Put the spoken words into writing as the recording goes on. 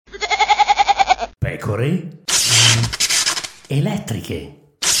Pecore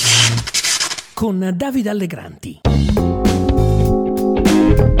elettriche con Davide Allegranti.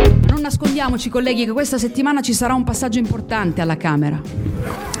 Non nascondiamoci, colleghi, che questa settimana ci sarà un passaggio importante alla Camera.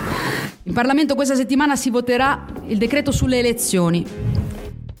 In Parlamento questa settimana si voterà il decreto sulle elezioni.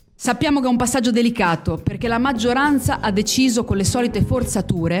 Sappiamo che è un passaggio delicato perché la maggioranza ha deciso, con le solite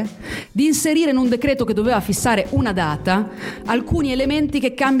forzature, di inserire in un decreto che doveva fissare una data alcuni elementi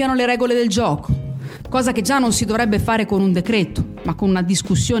che cambiano le regole del gioco. Cosa che già non si dovrebbe fare con un decreto, ma con una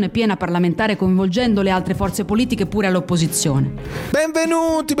discussione piena parlamentare coinvolgendo le altre forze politiche pure all'opposizione.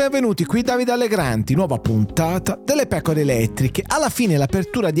 Benvenuti, qui Davide Allegranti, nuova puntata delle Pecore elettriche. Alla fine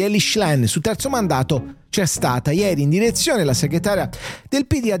l'apertura di Elly Schlein su terzo mandato c'è stata. Ieri in direzione la segretaria del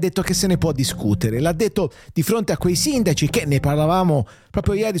PD ha detto che se ne può discutere. L'ha detto di fronte a quei sindaci che, ne parlavamo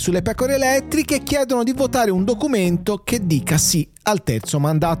proprio ieri sulle Pecore elettriche, chiedono di votare un documento che dica sì al terzo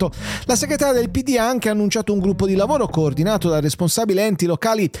mandato. La segretaria del PD ha anche annunciato un gruppo di lavoro coordinato dal responsabile enti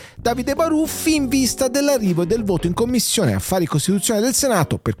locali Davide Baruffi in vista dell'arrivo e del voto in Commissione Affari Costituzionali del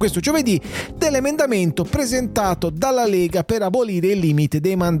Senato per questo giovedì dell'emendamento presentato dalla Lega per abolire il limite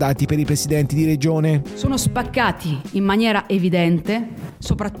dei mandati per i presidenti di regione. Sono spaccati in maniera evidente,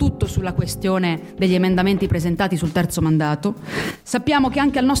 soprattutto sulla questione degli emendamenti presentati sul terzo mandato. Sappiamo che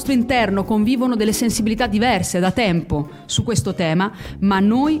anche al nostro interno convivono delle sensibilità diverse da tempo su questo tema, ma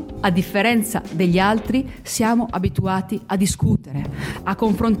noi, a differenza degli altri, siamo abituati a discutere, a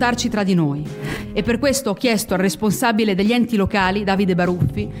confrontarci tra di noi. E per questo ho chiesto al responsabile degli enti locali, Davide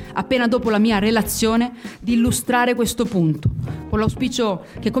Baruffi, appena dopo la mia relazione, di illustrare questo punto, con l'auspicio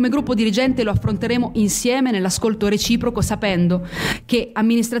che come gruppo dirigente lo affronteremo insieme nell'ascolto reciproco, sapendo che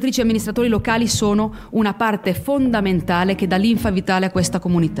amministratrici e amministratori locali sono una parte fondamentale che dà linfa vitale a questa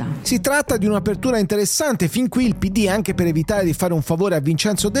comunità. Si tratta di un'apertura interessante. Fin qui il PD, anche per evitare di fare un favore a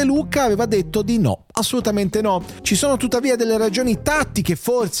Vincenzo De Luca, aveva detto di no, assolutamente no. Ci sono tuttavia delle ragioni tattiche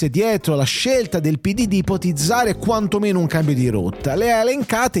forse dietro la scelta del PD di ipotizzare quantomeno un cambio di rotta. Le ha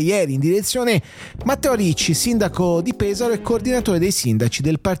elencate ieri in direzione Matteo Ricci, sindaco di Pesaro e coordinatore dei sindaci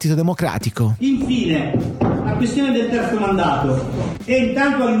del Partito Democratico. Infine, la questione del terzo mandato. È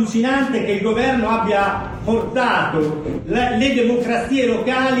intanto allucinante che il governo abbia portato le democrazie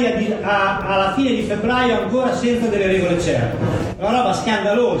locali alla fine di febbraio ancora senza delle regole certe. È una roba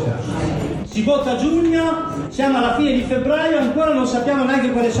scandalosa. Si vota a giugno, siamo alla fine di febbraio e ancora non sappiamo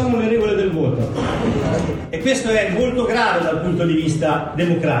neanche quali sono le regole del voto. E questo è molto grave dal punto di vista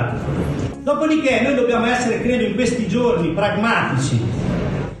democratico. Dopodiché noi dobbiamo essere, credo, in questi giorni pragmatici,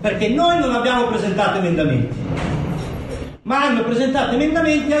 perché noi non abbiamo presentato emendamenti, ma hanno presentato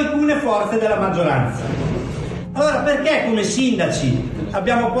emendamenti alcune forze della maggioranza. Allora perché come sindaci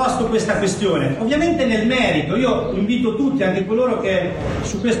abbiamo posto questa questione? Ovviamente nel merito, io invito tutti, anche coloro che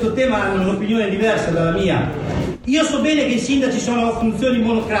su questo tema hanno un'opinione diversa dalla mia. Io so bene che i sindaci sono funzioni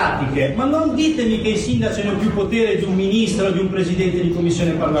monocratiche, ma non ditemi che i sindaci hanno più potere di un ministro o di un presidente di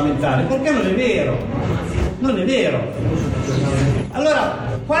commissione parlamentare, perché non è vero. Non è vero.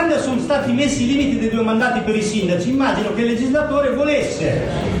 Allora, quando sono stati messi i limiti dei 2 mandati per i sindaci, immagino che il legislatore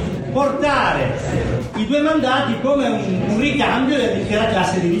volesse portare i 2 mandati come un ricambio dell'intera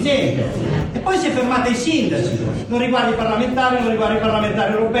classe dirigente. E poi si è fermata ai sindaci. Non riguarda i parlamentari, non riguarda i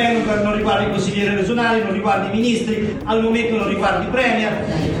parlamentari europei, non riguarda i consiglieri regionali, non riguarda i ministri, al momento non riguarda i premier.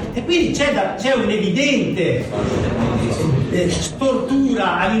 E quindi c'è un'evidente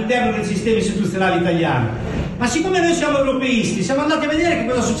stortura all'interno del sistema istituzionale italiano. Ma siccome noi siamo europeisti, siamo andati a vedere che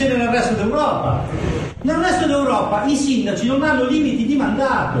cosa succede nel resto d'Europa. Nel resto d'Europa i sindaci non hanno limiti di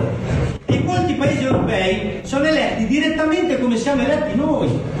mandato e in molti paesi europei sono eletti direttamente come siamo eletti noi.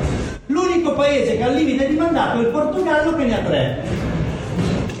 L'unico paese che ha il limite di mandato è il Portogallo, che ne ha 3.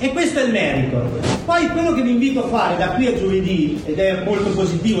 E questo è il merito. Poi quello che vi invito a fare da qui a giovedì, ed è molto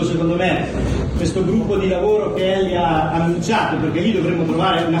positivo secondo me, questo gruppo di lavoro che Elly ha annunciato, perché lì dovremmo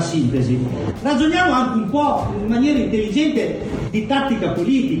trovare una sintesi. Ragioniamo anche un po' in maniera intelligente di tattica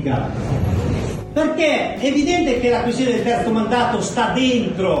politica. Perché è evidente che la questione del terzo mandato sta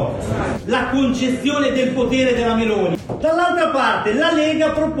dentro la concezione del potere della Meloni. Dall'altra parte la Lega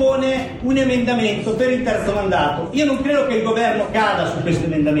propone un emendamento per il terzo mandato. Io non credo che il governo cada su questo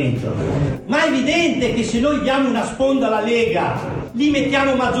emendamento, ma è evidente che se noi diamo una sponda alla Lega li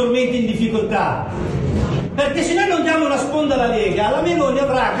mettiamo maggiormente in difficoltà. Perché se noi non diamo una sponda alla Lega, la Meloni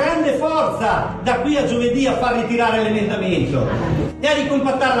avrà grande forza da qui a giovedì a far ritirare l'emendamento e a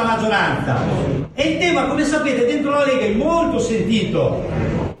ricompattare la maggioranza. E il tema, come sapete, dentro la Lega è molto sentito,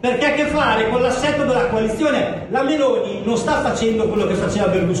 perché ha a che fare con l'assetto della coalizione. La Meloni non sta facendo quello che faceva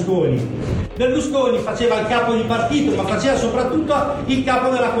Berlusconi. Berlusconi faceva il capo di partito, ma faceva soprattutto il capo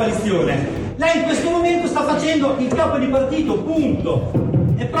della coalizione. Lei in questo momento sta facendo il capo di partito, punto,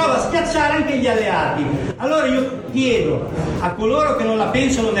 e prova a schiacciare anche gli alleati. Allora io chiedo a coloro che non la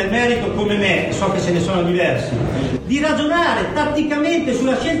pensano nel merito come me, so che se ne sono diversi, di ragionare tatticamente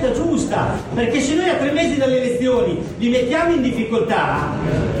sulla scelta giusta, perché se noi a 3 mesi dalle elezioni li mettiamo in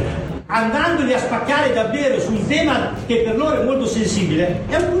difficoltà andandoli a spaccare davvero su un tema che per loro è molto sensibile,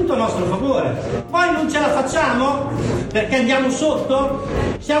 è un punto a nostro favore. Poi non ce la facciamo perché andiamo sotto,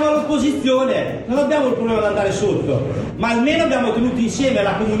 siamo all'opposizione, non abbiamo il problema di andare sotto, ma almeno abbiamo tenuto insieme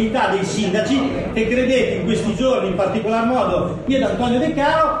la comunità dei sindaci che, credete, in questi giorni, in particolar modo io ed Antonio De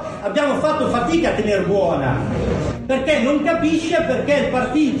Caro, abbiamo fatto fatica a tenere buona, perché non capisce perché il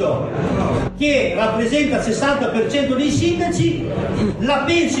partito che rappresenta il 60% dei sindaci la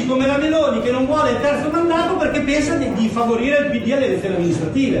pensi come la Meloni, che non vuole il terzo mandato perché pensa di favorire il PD alle elezioni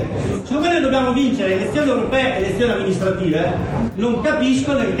amministrative. Secondo me noi dobbiamo vincere le elezioni europee e le elezioni amministrative. Non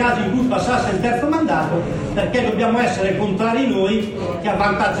capisco nel caso in cui passasse il terzo mandato perché dobbiamo essere contrari noi che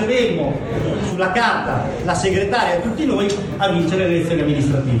avvantaggeremo sulla carta la segretaria e tutti noi a vincere le elezioni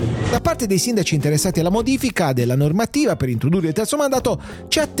amministrative. Da parte dei sindaci interessati alla modifica della normativa per introdurre il terzo mandato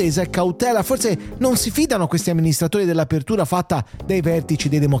c'è attesa e cautela, forse non si fidano questi amministratori dell'apertura fatta dai vertici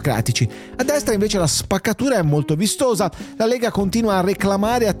dei democratici. A destra invece la spaccatura è molto vistosa, la Lega continua a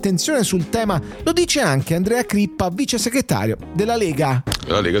reclamare attenzione sul tema, lo dice anche Andrea Crippa, vice segretario della Lega.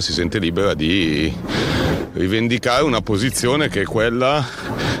 La Lega si sente libera di rivendicare una posizione che è quella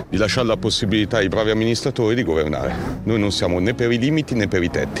di lasciare la possibilità ai bravi amministratori di governare. Noi non siamo né per i limiti né per i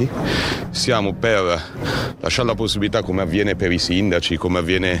tetti, siamo per lasciare la possibilità, come avviene per i sindaci, come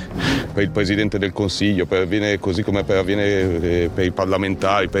avviene per il Presidente del Consiglio, così come avviene per i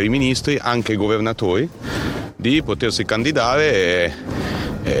parlamentari, per i ministri, anche ai governatori, di potersi candidare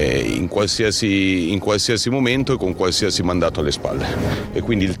in qualsiasi momento e con qualsiasi mandato alle spalle. E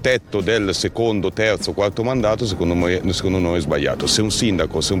quindi il tetto del secondo, terzo, quarto mandato secondo noi è sbagliato. Se un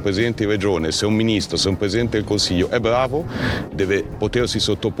sindaco, se un presidente di regione, se un ministro, se un presidente del Consiglio è bravo, deve potersi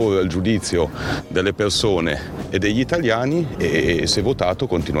sottoporre al giudizio delle persone e degli italiani e se votato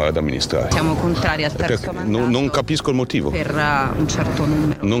continuare ad amministrare. Siamo contrari al terzo mandato. Non capisco il motivo. Per un certo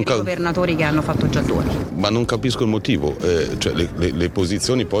numero di governatori che hanno fatto già 2. Ma non capisco il motivo, cioè le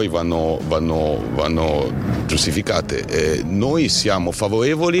posizioni poi vanno giustificate. Noi siamo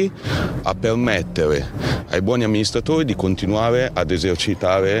favorevoli a permettere ai buoni amministratori di continuare ad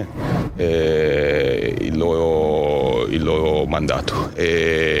esercitare il loro mandato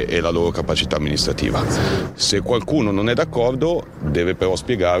e la loro capacità amministrativa. Se qualcuno non è d'accordo deve però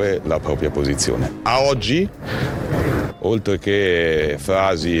spiegare la propria posizione. A oggi, oltre che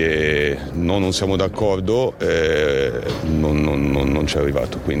frasi e non siamo d'accordo, non ci è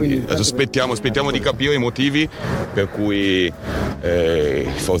arrivato. Quindi aspettiamo di capire i motivi per cui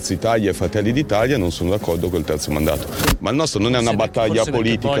Forza Italia e Fratelli d'Italia non sono d'accordo col terzo mandato. Ma il nostro non è una battaglia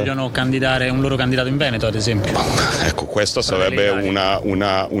politica. Vogliono candidare un loro candidato in Veneto, ad esempio. Ecco, questa sarebbe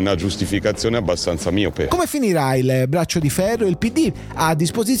una giustificazione abbastanza miope. Come finirà il braccio di ferro? Il PD ha a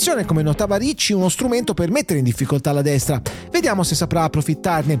disposizione, come notava Ricci, uno strumento per mettere in difficoltà la destra. Vediamo se saprà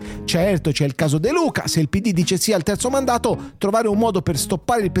approfittarne. Certo, c'è il caso De Luca. Se il PD dice sì al terzo mandato, trovare un modo per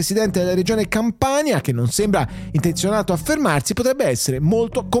stoppare il presidente della regione Campania, che non sembra intenzionato a fermarsi, potrebbe essere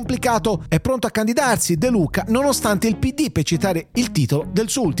molto complicato. È pronto a candidarsi De Luca nonostante il PD, per citare il titolo del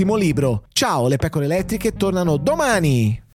suo ultimo libro. Ciao, le pecore elettriche tornano domani!